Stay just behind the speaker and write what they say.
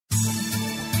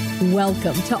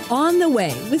Welcome to On the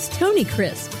Way with Tony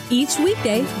Crisp. Each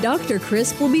weekday, Dr.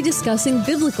 Crisp will be discussing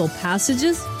biblical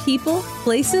passages, people,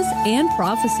 places, and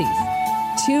prophecies.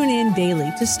 Tune in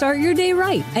daily to start your day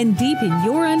right and deepen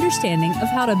your understanding of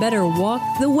how to better walk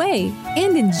the way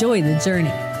and enjoy the journey.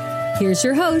 Here's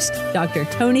your host, Dr.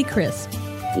 Tony Crisp.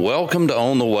 Welcome to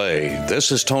On the Way.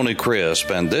 This is Tony Crisp,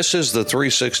 and this is the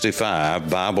 365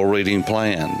 Bible Reading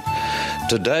Plan.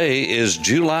 Today is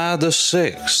July the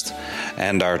 6th,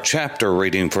 and our chapter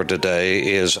reading for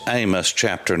today is Amos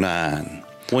chapter 9.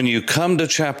 When you come to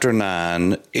chapter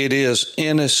 9, it is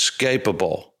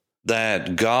inescapable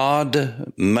that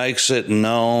God makes it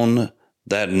known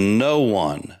that no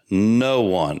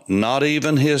one, not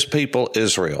even his people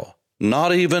Israel,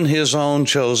 not even his own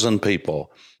chosen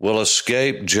people, will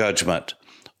escape judgment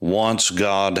once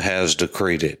God has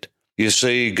decreed it. You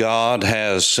see, God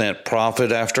has sent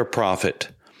prophet after prophet.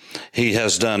 He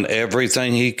has done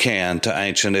everything he can to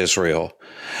ancient Israel,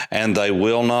 and they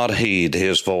will not heed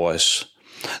his voice.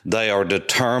 They are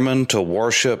determined to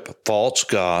worship false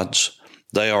gods.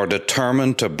 They are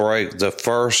determined to break the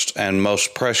first and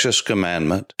most precious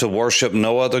commandment, to worship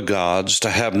no other gods,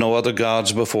 to have no other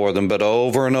gods before them. But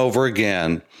over and over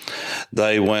again,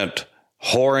 they went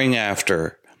whoring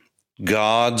after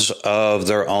gods of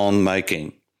their own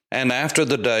making. And after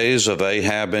the days of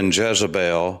Ahab and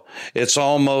Jezebel, it's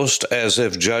almost as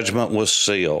if judgment was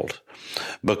sealed.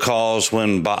 Because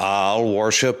when Baal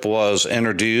worship was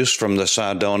introduced from the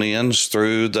Sidonians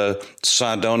through the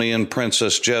Sidonian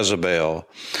princess Jezebel,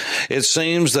 it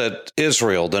seems that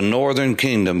Israel, the northern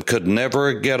kingdom, could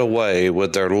never get away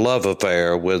with their love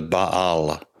affair with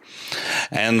Baal.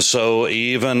 And so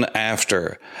even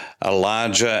after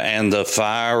Elijah and the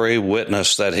fiery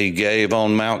witness that he gave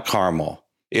on Mount Carmel,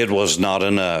 it was not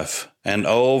enough. And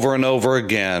over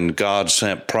again, God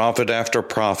sent prophet after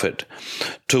prophet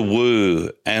to woo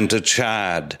and to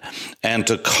chide and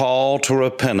to call to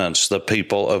repentance the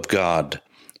people of God.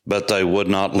 But they would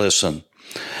not listen.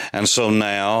 And so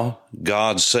now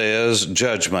God says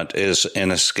judgment is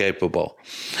inescapable.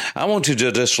 I want you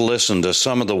to just listen to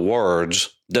some of the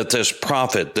words that this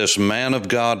prophet, this man of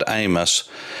God, Amos,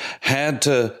 had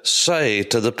to say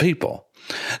to the people.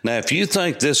 Now, if you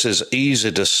think this is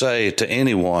easy to say to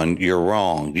anyone, you're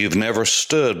wrong. You've never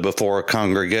stood before a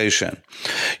congregation.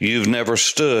 You've never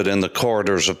stood in the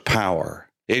corridors of power.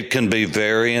 It can be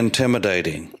very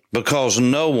intimidating because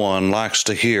no one likes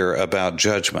to hear about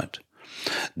judgment.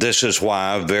 This is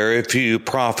why very few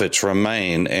prophets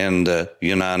remain in the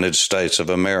United States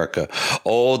of America.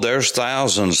 Oh, there's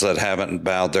thousands that haven't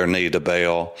bowed their knee to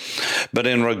Baal. But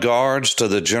in regards to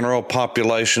the general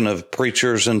population of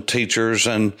preachers and teachers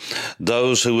and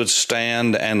those who would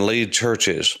stand and lead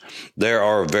churches, there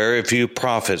are very few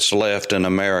prophets left in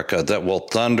America that will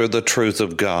thunder the truth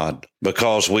of God.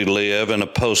 Because we live in a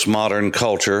postmodern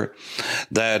culture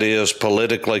that is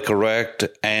politically correct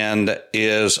and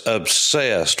is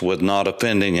obsessed with not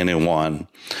offending anyone,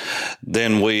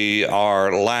 then we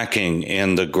are lacking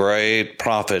in the great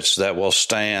prophets that will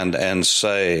stand and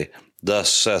say,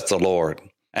 "Thus saith the Lord."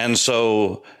 And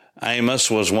so Amos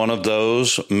was one of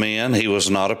those men. He was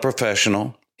not a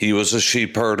professional. He was a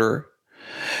sheep herder.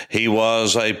 He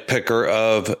was a picker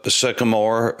of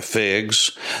sycamore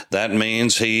figs. That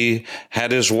means he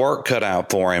had his work cut out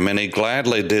for him, and he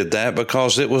gladly did that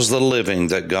because it was the living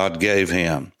that God gave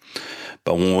him.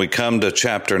 But when we come to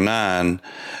chapter 9,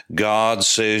 God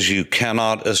says you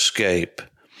cannot escape.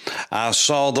 I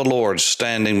saw the Lord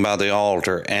standing by the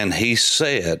altar, and he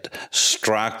said,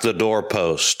 "Strike the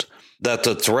doorpost, that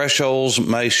the thresholds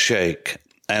may shake,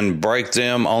 and break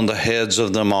them on the heads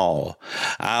of them all.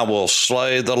 I will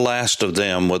slay the last of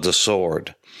them with the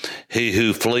sword. He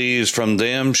who flees from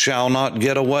them shall not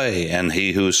get away, and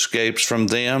he who escapes from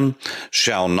them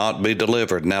shall not be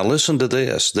delivered." Now listen to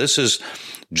this. This is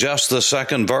just the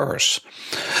second verse.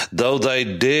 "Though they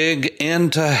dig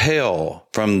into hell,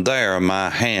 from there my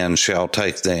hand shall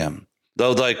take them.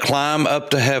 Though they climb up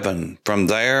to heaven, from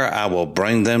there I will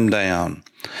bring them down.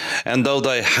 And though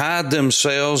they hide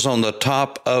themselves on the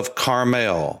top of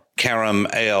Carmel," Karam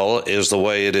El is the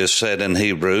way it is said in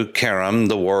Hebrew. Karam,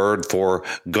 the word for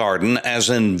garden, as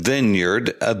in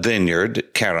vineyard, a vineyard,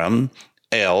 Karam.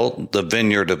 El, the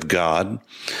vineyard of God.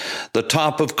 The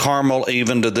top of Carmel,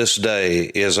 even to this day,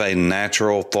 is a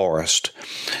natural forest.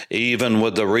 Even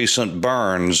with the recent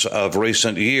burns of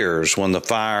recent years, when the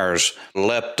fires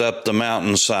leapt up the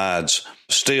mountainsides,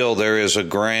 Still, there is a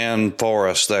grand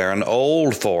forest there, an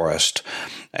old forest,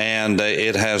 and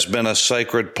it has been a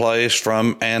sacred place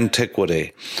from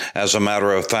antiquity. As a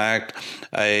matter of fact,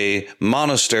 a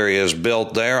monastery is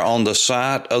built there on the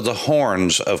site of the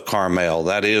Horns of Carmel.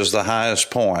 That is the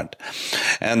highest point.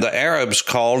 And the Arabs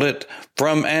called it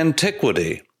from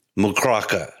antiquity,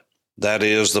 Mukraka. That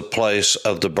is the place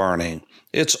of the burning.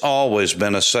 It's always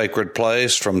been a sacred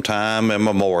place from time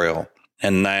immemorial.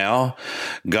 And now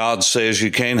God says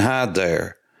you can't hide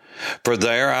there. For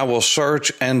there I will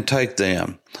search and take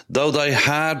them, though they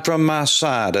hide from my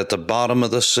sight at the bottom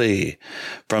of the sea.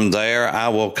 From there I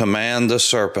will command the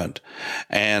serpent,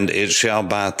 and it shall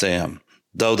bite them.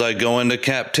 Though they go into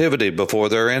captivity before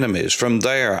their enemies, from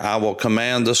there I will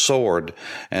command the sword,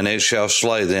 and it shall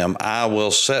slay them. I will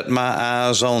set my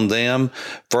eyes on them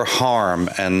for harm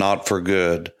and not for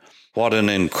good. What an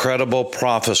incredible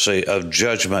prophecy of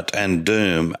judgment and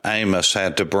doom Amos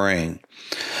had to bring.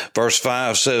 Verse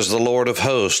 5 says, the Lord of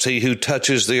hosts, he who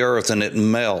touches the earth and it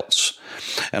melts,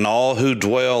 and all who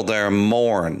dwell there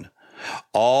mourn.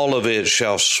 All of it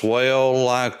shall swell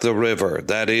like the river.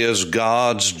 That is,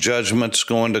 God's judgment's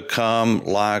going to come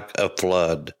like a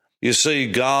flood. You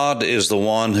see, God is the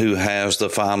one who has the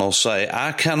final say.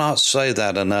 I cannot say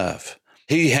that enough.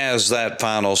 He has that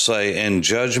final say in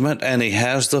judgment, and he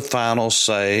has the final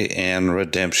say in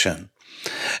redemption.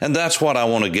 And that's what I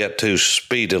want to get to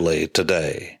speedily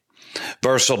today.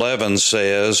 Verse 11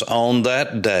 says, on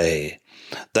that day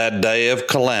of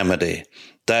calamity,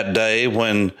 that day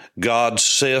when God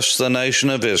sifts the nation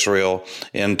of Israel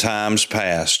in times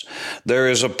past, there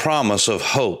is a promise of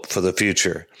hope for the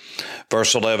future.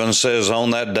 Verse 11 says,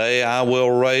 on that day I will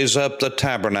raise up the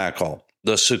tabernacle,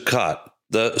 the sukkah,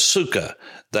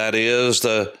 that is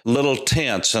the little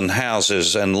tents and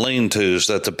houses and lean-tos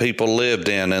that the people lived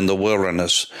in the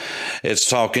wilderness. It's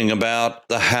talking about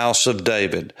the house of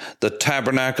David, the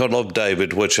tabernacle of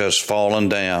David, which has fallen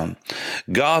down.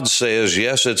 God says,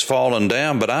 yes, it's fallen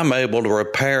down, but I'm able to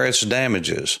repair its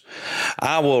damages.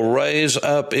 I will raise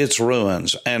up its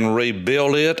ruins and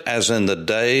rebuild it as in the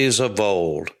days of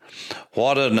old.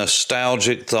 What a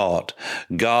nostalgic thought.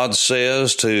 God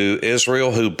says to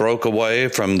Israel, who broke away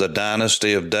from the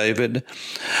dynasty of David,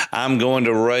 I'm going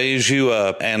to raise you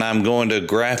up and I'm going to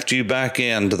graft you back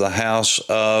into the house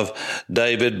of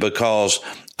David, because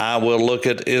I will look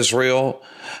at Israel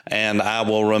and I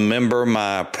will remember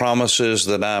my promises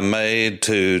that I made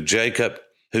to Jacob,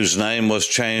 whose name was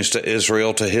changed to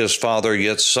Israel, to his father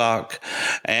Yitzhak,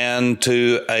 and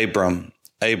to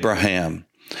Abraham.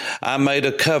 I made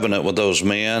a covenant with those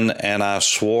men, and I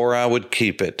swore I would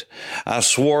keep it. I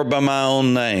swore by my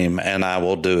own name, and I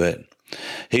will do it.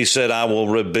 He said, I will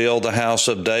rebuild the house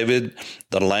of David,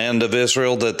 the land of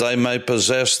Israel, that they may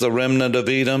possess the remnant of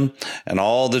Edom, and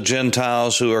all the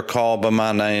Gentiles who are called by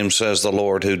my name, says the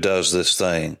Lord who does this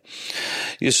thing.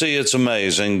 You see, it's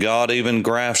amazing. God even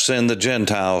grafts in the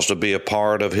Gentiles to be a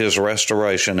part of his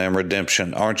restoration and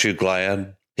redemption. Aren't you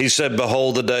glad? He said,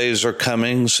 behold, the days are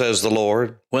coming, says the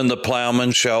Lord, when the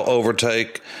plowman shall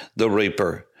overtake the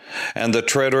reaper, and the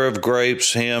treader of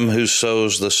grapes him who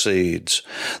sows the seeds.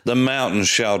 The mountains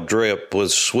shall drip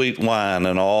with sweet wine,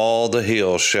 and all the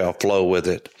hills shall flow with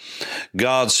it.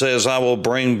 God says, I will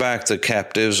bring back the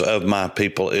captives of my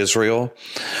people Israel.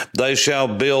 They shall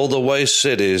build the waste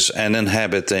cities and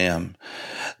inhabit them.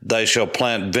 They shall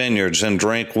plant vineyards and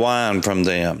drink wine from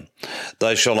them.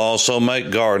 They shall also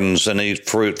make gardens and eat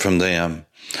fruit from them.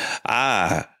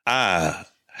 I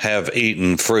have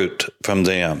eaten fruit from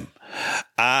them.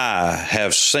 I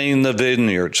have seen the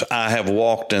vineyards. I have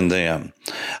walked in them.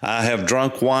 I have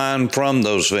drunk wine from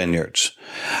those vineyards.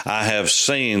 I have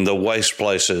seen the waste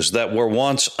places that were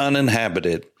once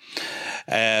uninhabited.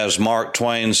 As Mark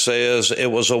Twain says, it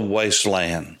was a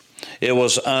wasteland. It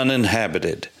was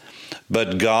uninhabited.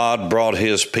 But God brought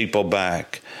his people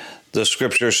back. The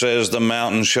scripture says the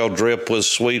mountains shall drip with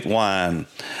sweet wine,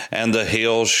 and the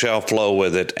hills shall flow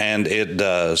with it, and it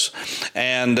does.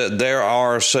 And there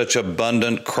are such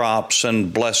abundant crops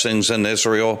and blessings in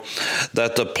Israel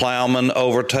that the plowman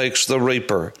overtakes the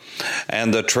reaper,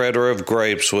 and the treader of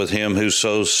grapes with him who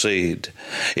sows seed.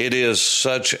 It is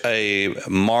such a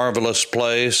marvelous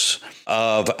place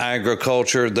of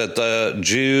agriculture that the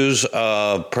Jews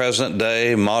of present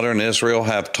day modern Israel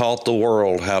have taught the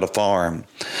world how to farm.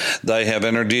 They have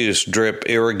introduced drip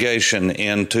irrigation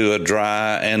into a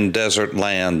dry and desert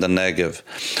land, the Negev,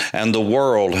 and the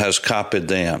world has copied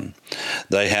them.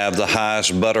 They have the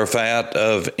highest butter fat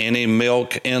of any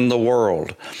milk in the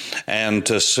world. And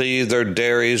to see their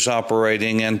dairies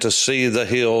operating, and to see the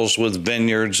hills with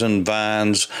vineyards and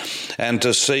vines, and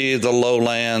to see the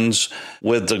lowlands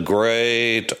with the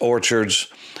great orchards,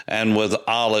 and with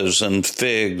olives and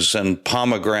figs and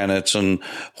pomegranates and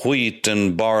wheat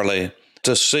and barley,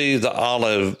 to see the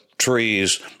olive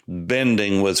trees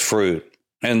bending with fruit.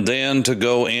 And then to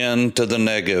go into the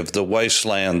Negev, the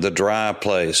wasteland, the dry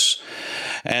place,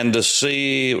 and to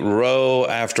see row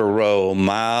after row,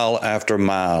 mile after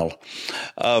mile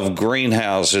of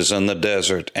greenhouses in the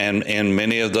desert. And in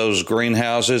many of those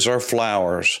greenhouses are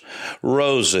flowers,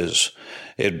 roses.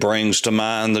 It brings to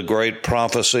mind the great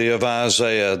prophecy of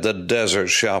Isaiah, the desert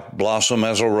shall blossom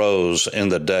as a rose in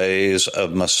the days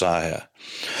of Messiah.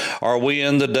 Are we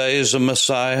in the days of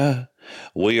Messiah?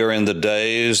 We are in the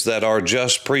days that are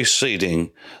just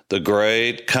preceding the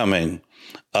great coming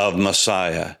of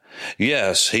Messiah.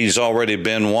 Yes, he's already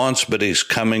been once, but he's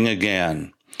coming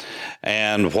again.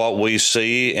 And what we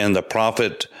see in the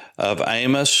prophet of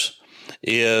Amos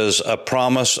is a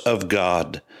promise of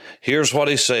God. Here's what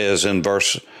he says in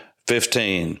verse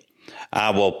 15.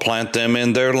 I will plant them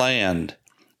in their land,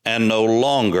 and no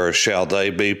longer shall they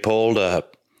be pulled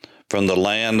up from the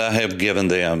land I have given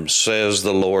them, says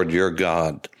the Lord your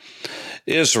God.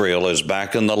 Israel is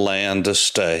back in the land to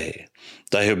stay.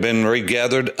 They have been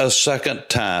regathered a second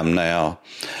time now,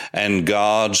 and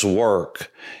God's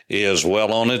work is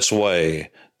well on its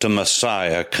way to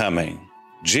Messiah coming.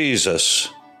 Jesus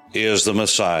is the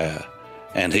Messiah,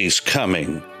 and he's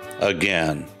coming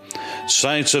again.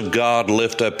 Saints of God,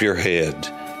 lift up your head.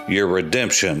 Your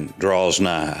redemption draws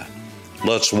nigh.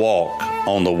 Let's walk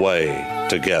on the way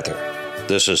together.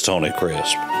 This is Tony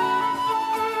Crisp.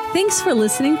 Thanks for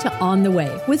listening to On the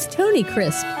Way with Tony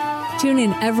Crisp. Tune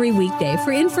in every weekday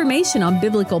for information on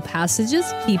biblical passages,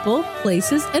 people,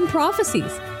 places, and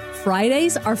prophecies.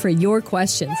 Fridays are for your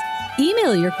questions.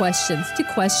 Email your questions to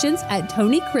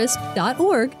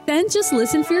questions@tonycrisp.org. Then just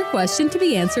listen for your question to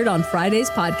be answered on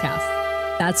Friday's podcast.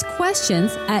 That's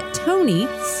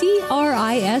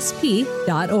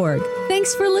questions@tonycrisp.org.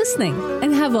 Thanks for listening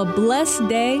and have a blessed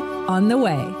day on the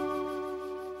way.